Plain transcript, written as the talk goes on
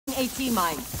AT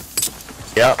mine.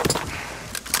 Yep.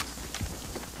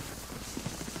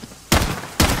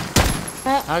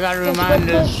 I gotta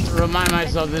remind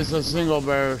myself this is a single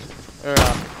barrel.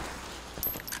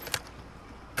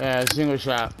 Yeah, single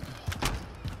shot.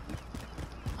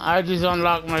 I just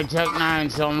unlocked my Tech 9,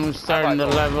 so I'm starting to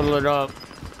level it up.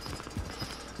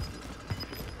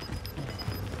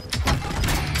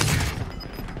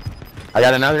 I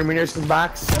got another munitions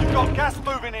box. You've got gas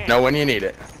moving in. Know when you need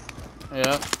it.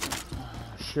 Yep.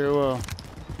 Sure will.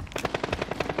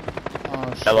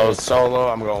 Oh, shit. Yellow solo.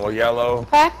 I'm going with yellow.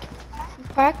 Cracked.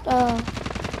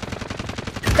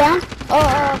 Down.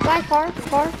 Guy far.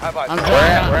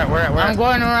 I'm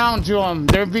going around to them.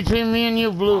 They're between me and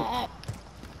you, Blue. In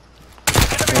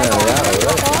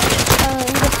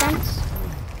the fence.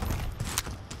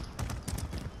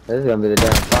 This is gonna be the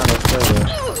damn final server.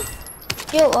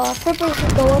 Yo, purple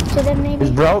should go up to them maybe.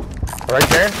 He's broke. Right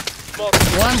there.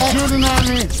 One shooting at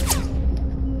me.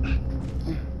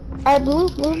 Alright, blue.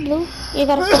 You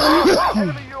gotta follow me.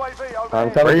 Enemy UAV over I'm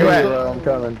here. coming. Where you at? Bro, I'm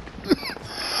coming.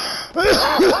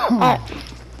 Alright.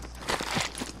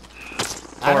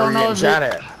 I don't know if shot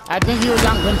at. I think he was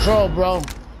on control, bro.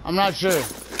 I'm not sure.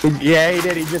 Yeah, he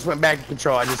did. He just went back to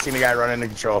control. I just seen the guy run into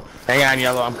control. Hang on,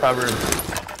 yellow. I'm covered.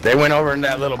 They went over in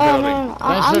that little building. No.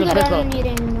 I'm good. I don't need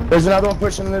any more. There's another one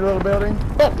pushing in the little building.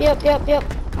 Yep.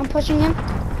 I'm pushing him.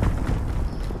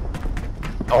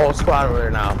 A whole squad over there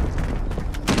now.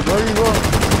 Where are you going?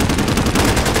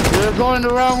 You're going the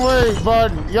wrong way,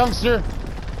 bud, youngster.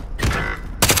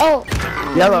 Oh.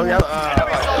 Yellow.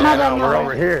 My bad, We're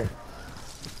over here.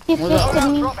 He fisted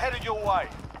me. Drop headed your way.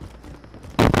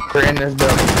 We're in this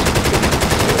building.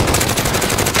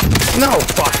 No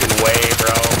fucking way,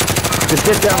 bro. Just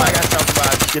get them. I got something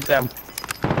about it. Just get them.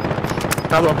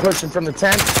 Another one pushing from the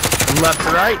tent, from left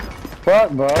to right.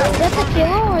 Fuck, bro. That's a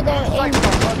kill or the aim?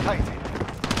 Located.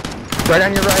 Right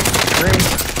on your right. Green.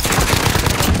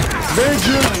 Big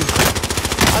shooting.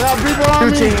 I got people on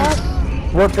Two me. teams.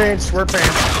 We're pinched.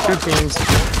 Two teams.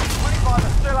 25 are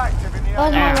still active in the That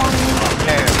was my area. wrong.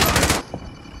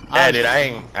 Yeah, dude,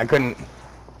 I couldn't.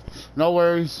 No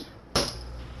worries.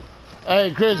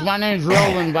 Hey, Chris, my name's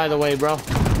Roland, by the way, bro.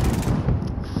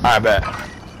 I bet.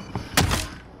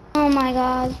 Oh my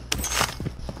god.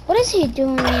 What is he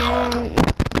doing, man?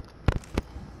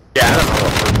 Yeah, I don't know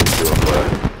what he's doing,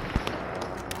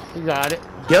 but You got it.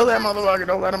 kill that motherfucker.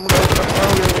 Don't let him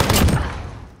go.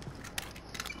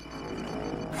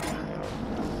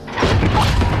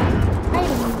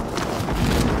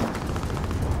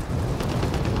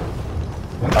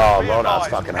 Oh, loadout's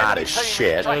fucking hot as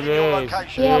shit. It is.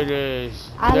 Yep. It is.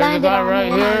 I There's a landed guy on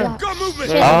right him. here.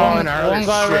 Shit. Oh, One and our other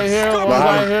guy right shit's here. One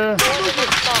behind. guy here.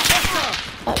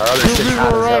 Our other Two shit's people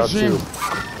hot as hell, rushing. too.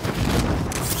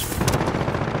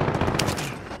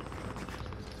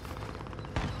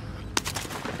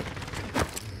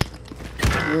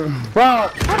 Bro,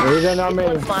 he's in on me.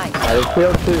 Fine. I just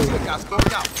killed two.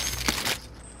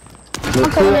 The two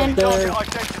coming in. upstairs.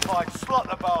 Target identified. Slot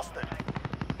the bastard.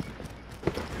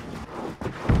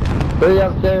 Three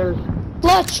upstairs.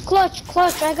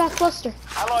 Clutch. I got cluster.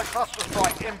 Allied cluster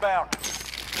strike inbound.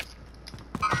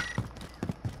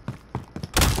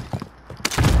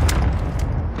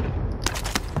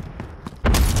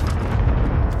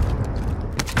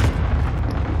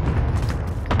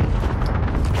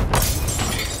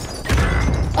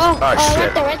 Oh,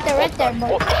 shit. right there,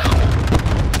 boy.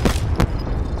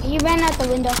 He ran out the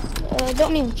window.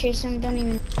 Don't even chase him. Don't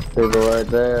even. People right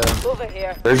there. Over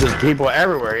here. There's just people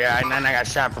everywhere, yeah, and then I got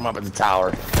shot from up at the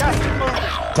tower. Gas is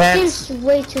moving. Tents. Seems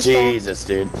way too fast. Jesus,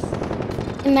 dude.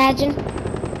 Imagine.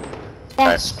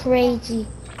 That's crazy.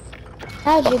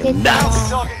 How'd you get Fucking that? nuts.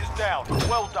 Target is down.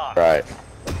 Well done. Right.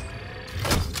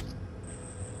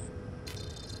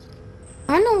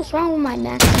 I don't know what's wrong with my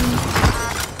Mac.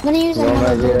 I'm gonna use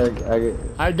another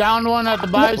gun. I downed one at the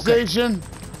buy station.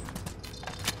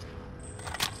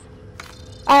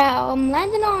 I'm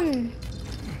landing on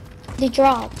the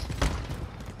drop.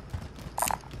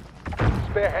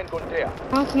 Spare handgun there.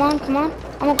 Come on. I'm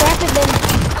gonna grab it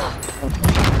then.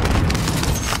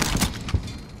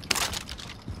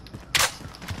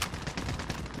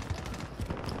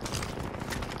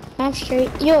 I'm straight.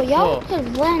 Yo, y'all Cool.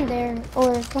 could land there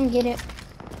or come get it.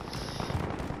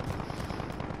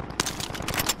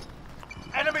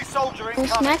 Enemy soldier This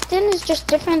incoming. Mac 10 is just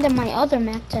different than my other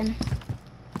Mac 10.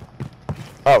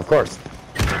 Oh, of course.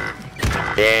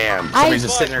 Damn. Somebody's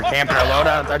just sitting there camping our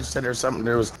loadout. I just said there's something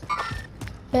there was.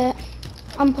 But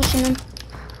I'm pushing him.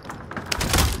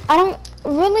 I don't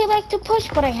really like to push,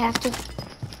 but I have to.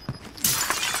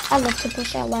 I love to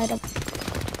push that light up.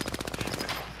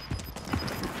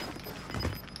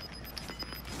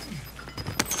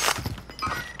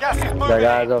 Gas is moving That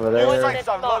guy's in. over New there. safe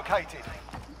zone located.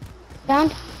 Down.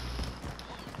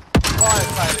 Fire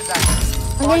sale is active.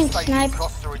 I'm Fire getting station sniped.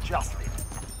 costs are adjusted.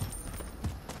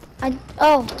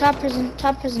 Oh, top prison,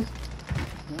 top prison.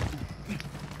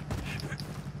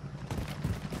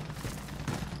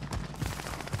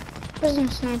 Prison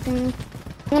sniping me.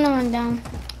 I'm gonna run down.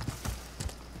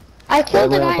 I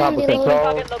killed the Everyone guy on on top the of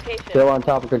loader. control. Still on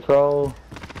top of control.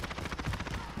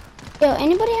 Yo,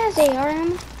 anybody has AR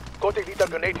ammo? Got a little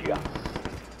grenade here.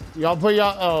 Y'all put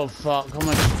y'all. Oh fuck! How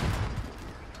much?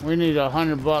 We need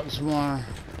 $100 more.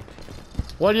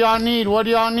 What do y'all need? What do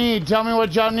y'all need? Tell me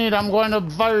what y'all need. I'm going to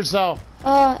fire cell.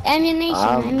 Ammunition,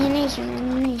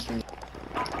 ammunition.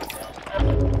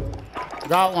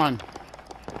 Got one.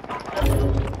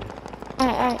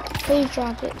 Alright, please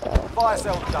drop it though. Fire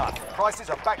sale done. Prices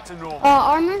are back to normal.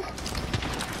 Armor?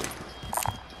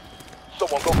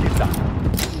 Someone go get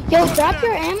that. Yo, drop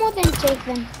your ammo, then take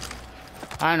them.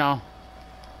 I know.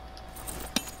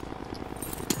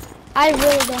 I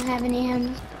really don't have any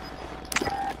ammo.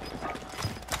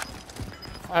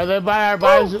 Are they by our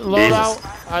buys loadout?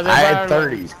 Are they I by had our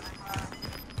 30s.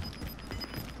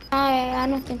 I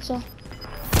don't think so.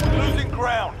 Losing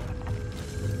ground.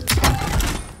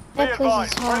 Be That place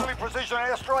advised, is hot. friendly precision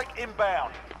airstrike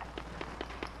inbound.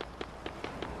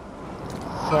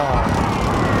 Fuck.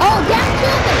 Oh, down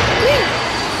killed him! Dude!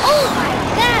 Oh my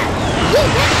god!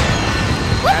 Dude, that...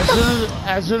 What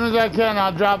As soon as I can,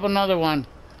 I'll drop another one.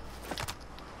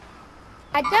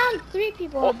 I downed 3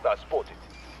 people. Hostile spotted.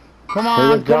 Come He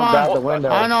on, just come jumped out the on. window.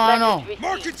 I know.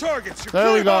 Marking targets. You're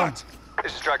There we go. hot.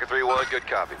 This is Striker 3-1, good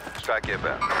copy. Strike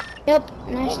inbound. Yep,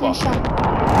 nice shot.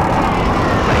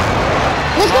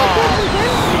 Let's go,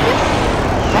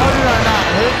 How did I not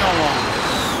hit no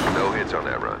one? No hits on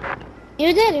that run.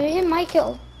 You did, you hit my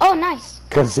kill. Oh, nice.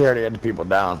 Because he already had the people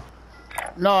down.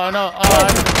 No.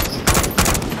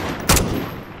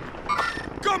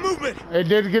 Got movement. It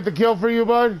did get the kill for you,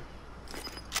 bud?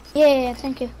 Yeah,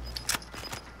 thank you.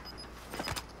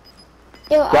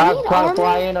 Yo, I Guys need trying to armor.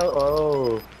 fly in.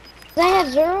 Oh. I have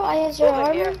 0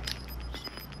 armor.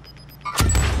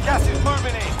 Gas is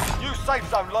moving in. New safe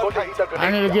zone located.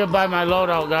 I need to get by my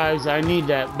loadout, guys. I need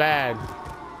that bad.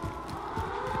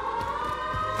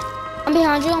 I'm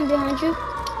behind you.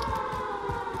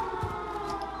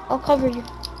 I'll cover you.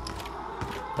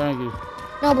 Thank you.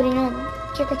 Nobody.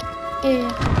 Check it.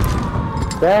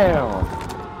 Yeah. Damn.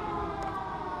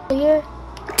 Here.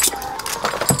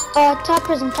 Top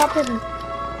prison. Have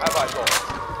I got?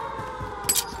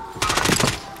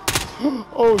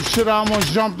 Oh shit, I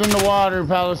almost jumped in the water,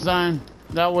 Palestine.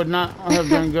 That would not have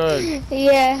been good.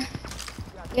 Yeah.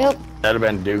 Yep. That'd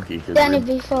have been dookie. 'Cause Done it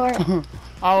we- before.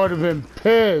 I would have been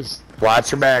pissed.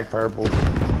 Watch your back, Purple.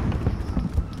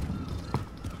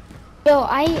 Yo,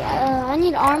 I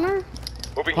need armor.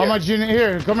 Moving How much you need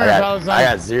here? Come I here, got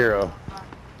Palestine. 0.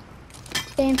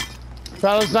 Same.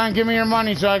 Palestine, give me your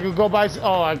money so I could go buy.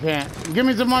 Oh, I can't. Give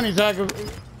me some money so I could.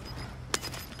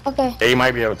 Okay. Yeah, you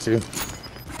might be able to.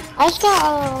 I just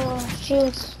got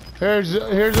shields. Here's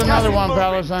another one,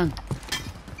 Palestine.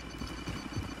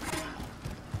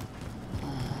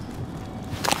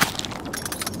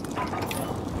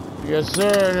 Yes,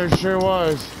 sir. There sure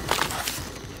was.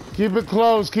 Keep it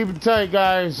close. Keep it tight,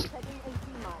 guys.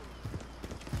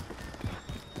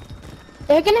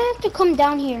 They're gonna have to come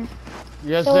down here.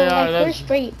 Yes, So they like are. we're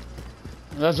straight.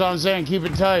 That's what I'm saying. Keep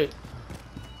it tight.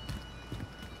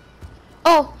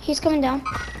 Oh, he's coming down.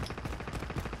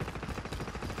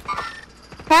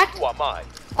 Cracked. Who am I?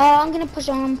 I'm gonna push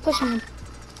him. I'm pushing him.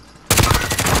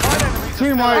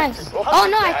 Team wipe. Nice. Oh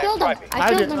no, I killed him. I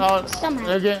killed him somehow.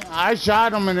 Again, I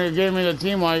shot him and it gave me the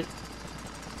team wipe.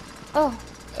 Oh,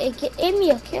 it gave me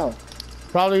a kill.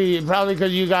 Probably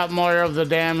because you got more of the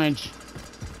damage,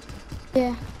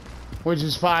 Yeah. which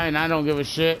is fine. I don't give a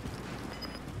shit.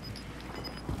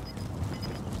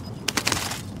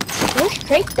 We're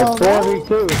straight though, It's bro.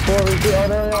 4v2. It's 4v2. Oh,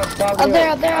 no. Up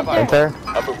there. Right there.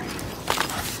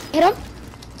 Hit him.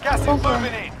 Gas is Go for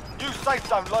moving in. New safe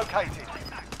zone located.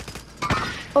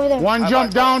 Over there. One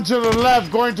jump down to the left,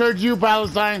 going towards you,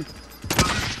 Palestine.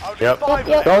 Only Yep. 5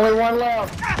 Yep. left. Only one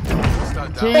left.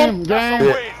 Team, That's gang. a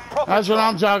win. Proper That's what job.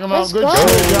 I'm talking about. Let's Good go.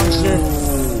 shit, youngster.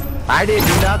 I did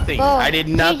nothing. Oh, I did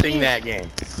nothing GG. that game.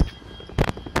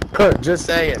 Just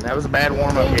saying. That was a bad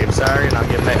warm-up game. Sorry, and I'll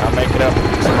make it up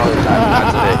some other time.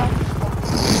 Not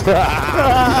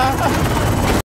today.